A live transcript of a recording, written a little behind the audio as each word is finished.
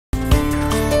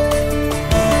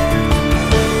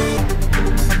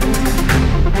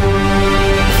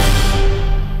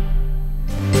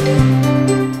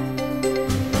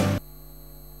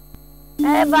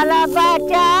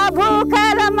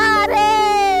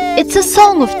It's a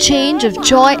song of change, of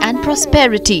joy and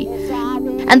prosperity,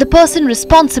 and the person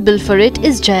responsible for it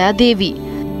is Jaya Devi.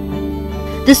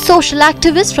 This social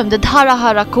activist from the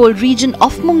Dharahara coal region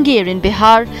of Munger in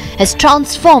Bihar has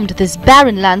transformed this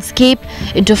barren landscape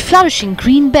into a flourishing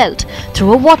green belt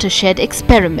through a watershed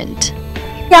experiment.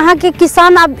 यहाँ के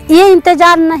किसान अब ये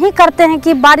इंतजार नहीं करते हैं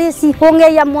कि बारिश होंगे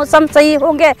या मौसम सही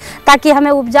होंगे ताकि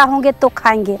हमें उपजा होंगे तो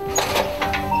खाएंगे.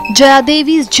 Jaya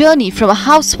Devi's journey from a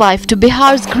housewife to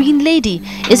Bihar's green lady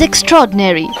is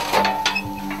extraordinary.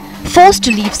 Forced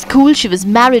to leave school, she was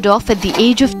married off at the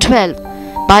age of 12.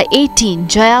 By 18,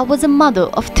 Jaya was a mother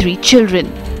of 3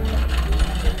 children.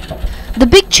 The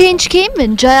big change came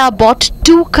when Jaya bought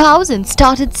 2 cows and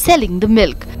started selling the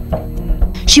milk.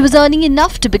 She was earning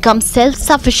enough to become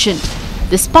self-sufficient.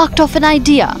 This sparked off an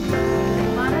idea.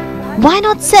 Why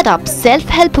not set up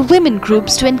self-help women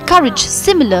groups to encourage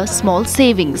similar small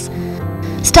savings?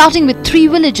 Starting with 3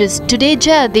 villages, today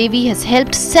Jaya Devi has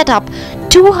helped set up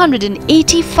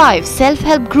 285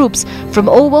 self-help groups from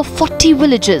over 40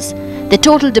 villages. The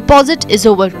total deposit is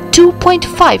over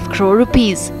 2.5 crore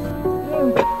rupees.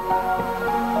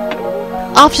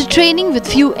 After training with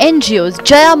few NGOs,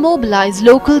 Jaya mobilized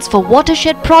locals for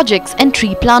watershed projects and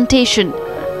tree plantation.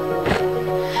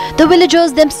 The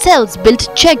villagers themselves built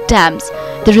check dams.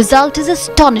 The result is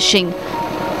astonishing.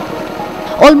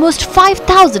 Almost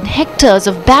 5,000 hectares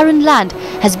of barren land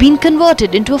has been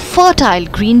converted into a fertile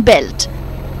green belt.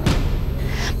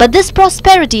 But this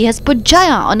prosperity has put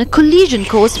Jaya on a collision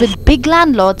course with big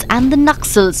landlords and the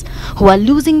Naxals, who are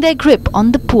losing their grip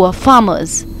on the poor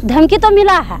farmers. धमकी तो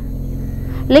मिला है,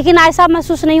 लेकिन ऐसा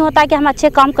महसूस नहीं होता कि हम अच्छे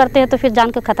काम करते हैं तो फिर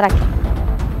जान का खतरा क्या.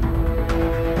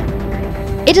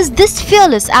 It is this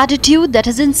fearless attitude that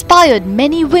has inspired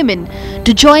many women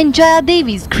to join Jaya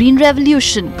Devi's Green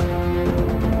Revolution.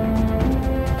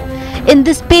 In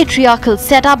this patriarchal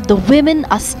setup, the women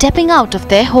are stepping out of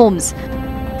their homes,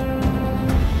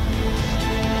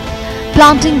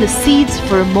 planting the seeds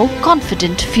for a more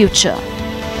confident future.